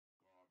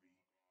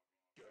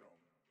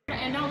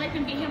and don't let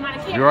them get him out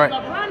of character. You're right.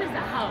 LeBron is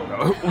a hoe.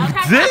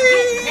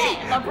 Dang.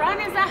 LeBron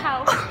is a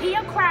hoe. He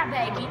a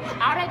crybaby.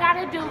 All they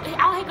gotta do,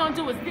 all he gonna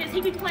do is this.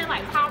 He be playing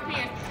like Paul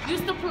Pierce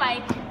used to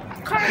play.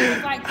 Curry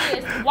was like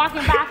this,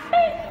 walking by.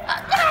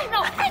 Ain't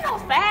no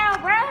foul,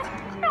 bro.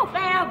 No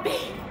foul,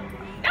 big.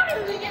 Don't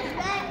even get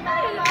my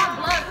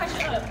blood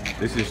pressure up.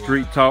 This is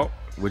Street Talk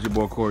with your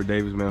boy Corey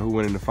Davis, man. Who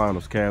went in the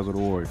finals, Cavs or the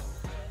Warriors?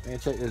 Man,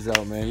 check this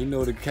out, man. You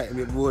know the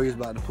Warriors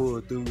about to pull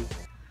through.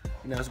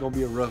 You know, it's going to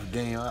be a rough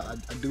game. I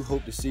do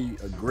hope to see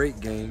a great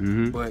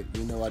game, but,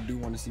 you know, I do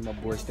want to see my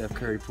boy Steph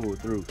Curry pull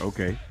through.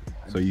 Okay.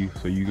 So you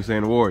can say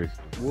the Warriors?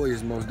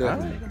 Warriors, most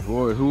definitely.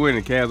 Warriors. Who win,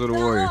 the Cavs or the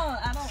Warriors? No,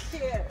 I don't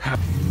care.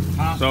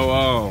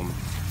 So,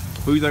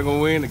 who you think gonna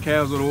win, the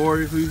Cavs or the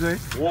Warriors? Who you say?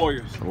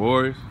 Warriors.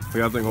 Warriors. Who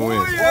y'all think gonna win?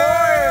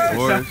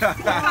 Warriors.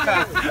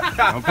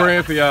 I'm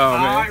praying for y'all,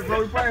 man. All right,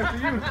 bro, we praying for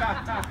you.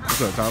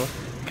 What's up, Tyler?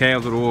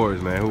 Cavs or the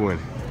Warriors, man? Who win?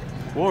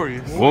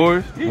 Warriors.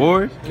 Warriors? Yeah.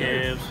 Warriors?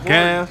 Cavs.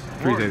 Cavs?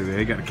 Appreciate it, man.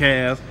 They got the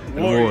Cavs and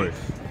the Warriors.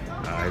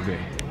 All right,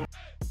 man.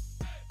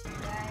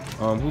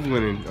 Who's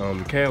winning,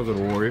 the Cavs or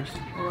the Warriors?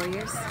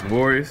 Warriors.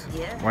 Warriors?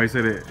 Yeah. Why you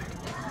say that?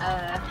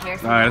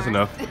 Harrison. All right, that's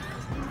enough.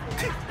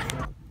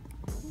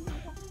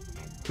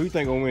 Who you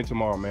think gonna win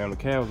tomorrow, man? The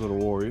Cavs or the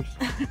Warriors?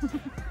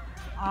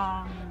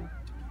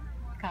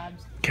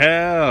 Cubs.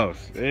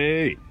 Cavs.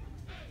 Hey.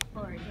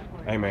 Warriors.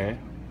 Hey, man.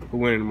 Who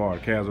winning tomorrow,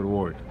 the Cavs or the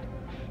Warriors?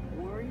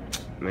 Warriors.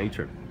 Man, you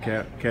tripping.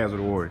 Cavs or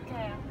the Warriors?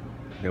 Cavs.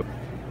 Yep.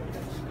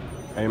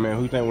 Hey, man,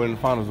 who you think winning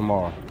the finals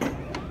tomorrow?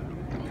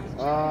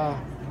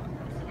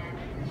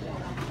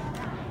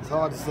 It's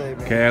hard to say,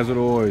 man. Cavs or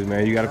the Warriors,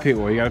 man? You gotta pick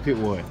one. You gotta pick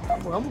one.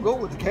 I'm going to go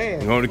with the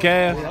Cavs. You going with the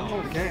Cavs? Yeah, I'm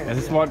going with the Cavs. That's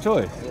a smart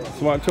choice.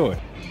 Smart choice.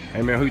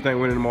 Hey, man, who you think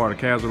winning tomorrow,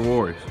 the Cavs or the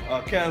Warriors?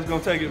 Cavs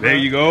gonna take it, bro. There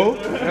you go.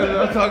 That's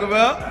what I'm talking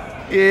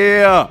about.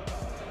 Yeah.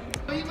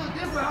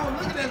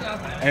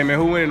 Hey, man,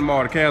 who winning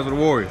tomorrow, the Cavs or the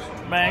Warriors?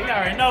 Man, you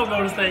already know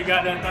Golden State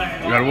got that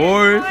thing. You got the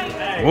Warriors?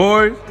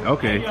 Warriors?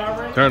 Okay.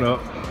 Turn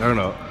up. Turn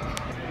up.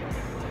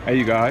 Hey,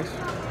 you guys.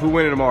 Who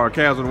winning tomorrow,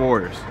 Cavs or the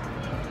Warriors?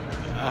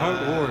 I hope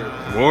the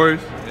Warriors.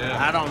 Warriors?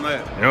 Yeah. I don't know.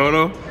 You don't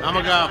know? I'm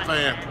a golf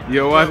fan. You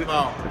don't watch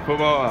Football. it?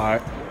 Football? All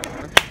right.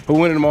 Who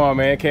winning tomorrow,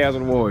 man? Cavs or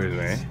the Warriors,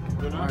 man?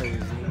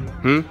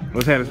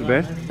 What's happening,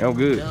 Sebastian? I'm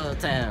good.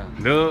 Town.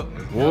 Dub,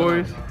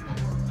 Warriors.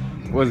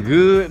 What's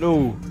good,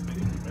 though?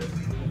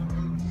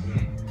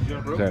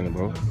 What's happening,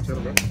 bro? What's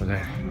happening?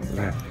 What's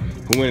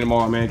happening? Who winning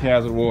tomorrow, man?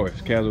 Cavs or the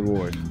Warriors? Cavs or the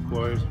Warriors?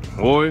 Warriors.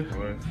 Warriors?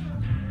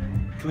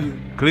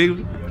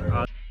 Cleveland?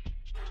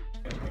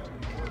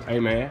 Hey,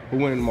 man. Who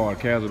winning tomorrow?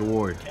 Cavs or the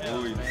Warriors?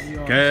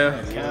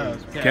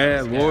 Cavs?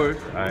 Cavs, Warriors?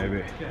 All right,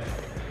 bet.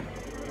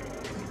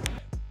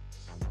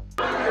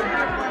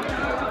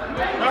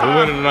 Who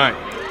winning tonight?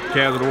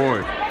 Cavs or the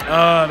Warriors?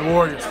 The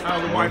Warriors.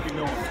 How's the wifey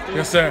doing?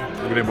 Yes, sir.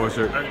 Look at that boy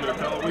shirt.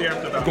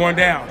 It's going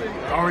down.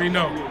 I already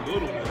know.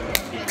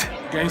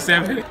 Game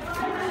 7.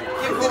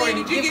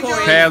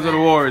 Cavs or the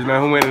Warriors,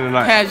 man? Who winning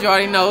tonight? Cavs, you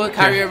already know.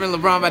 Kyrie Irving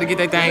and LeBron about to get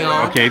that thing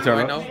on. Okay,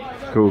 turn up.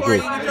 Cool,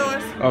 cool.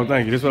 Oh,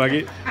 thank you. This what I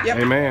get? Yep.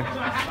 Hey, man.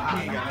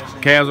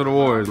 Cavs or the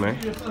Warriors, man?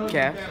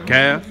 Cavs.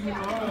 Cavs?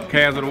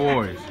 Cavs or the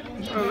Warriors?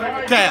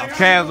 Cavs.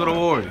 Cavs or the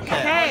Warriors?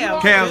 Cavs.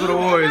 Cavs or the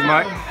Warriors,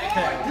 Mike?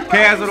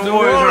 Cavs or the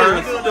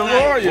Warriors? The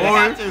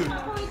Warriors.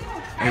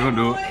 Ain't gonna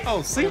do it.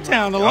 Oh,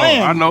 C-Town, the Oh,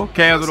 I know.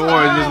 Cavs or the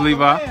Warriors, Mr.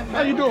 Levi.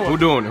 How you doing? Who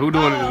doing it? Who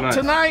doing it tonight?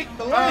 Tonight,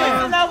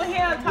 over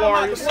here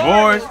Warriors.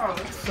 Warriors.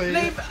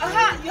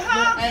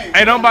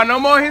 Hey, don't buy no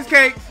more of his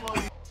cakes.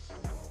 What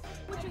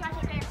you got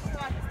your dad for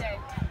Father's Day?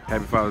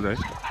 Happy Father's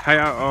Day. Hey,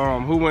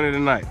 who winning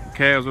tonight?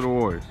 Cavs or the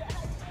Warriors?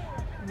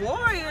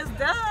 Warriors,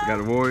 duh. We got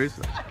the Warriors.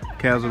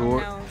 Cavs or the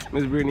Warriors?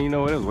 Miss Brittany, you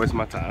know what? It was wasting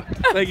my time.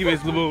 Thank you,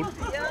 Miss LeBoon.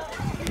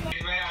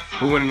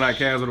 Who winning tonight,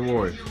 Cavs or the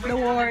Warriors? The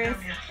Warriors.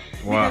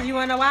 Wow. Because you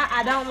wanna know why?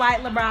 I don't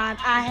like LeBron.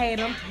 I hate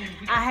him.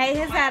 I hate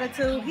his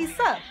attitude. He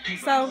sucks.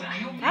 So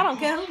I don't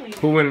care who wins.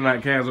 Who winning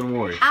tonight, Cavs or the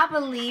Warriors? I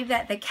believe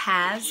that the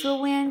Cavs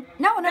will win.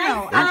 No.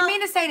 I didn't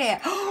mean to say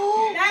that.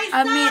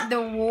 I meant the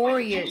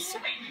Warriors.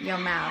 Your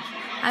mouth.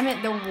 I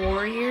meant the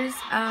Warriors.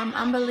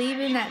 I'm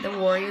believing that the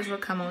Warriors will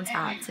come on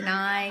top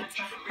tonight.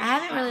 I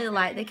haven't really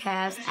liked the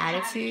Cavs'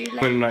 attitude. Who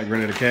winning tonight,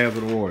 Granny, the Cavs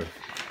or the Warriors?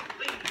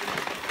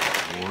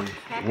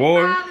 Happy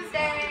Warriors? Father's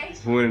Day.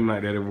 Who winning tonight,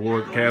 that the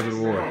Warriors, Cavs or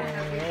the Warriors?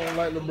 I don't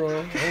like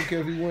LeBron. I don't care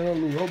if he win or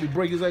lose. I hope he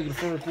break his ankle the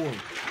first quarter.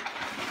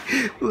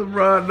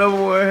 LeBron,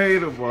 number one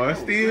hater, boy.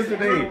 Still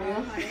today.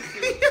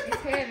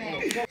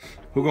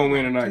 Who gonna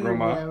win tonight,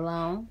 Grandma?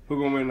 Who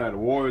gonna win tonight, the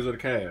Warriors or the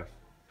Cavs?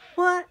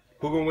 What?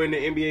 Who gonna win the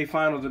NBA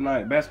Finals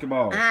tonight,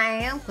 basketball?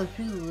 I am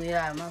confused.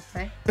 Yeah, my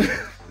face.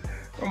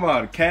 Come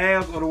on, the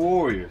Cavs or the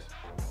Warriors?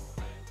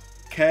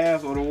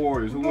 Cavs or the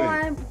Warriors? Who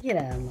wins? Get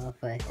out of my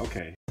face.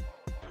 Okay.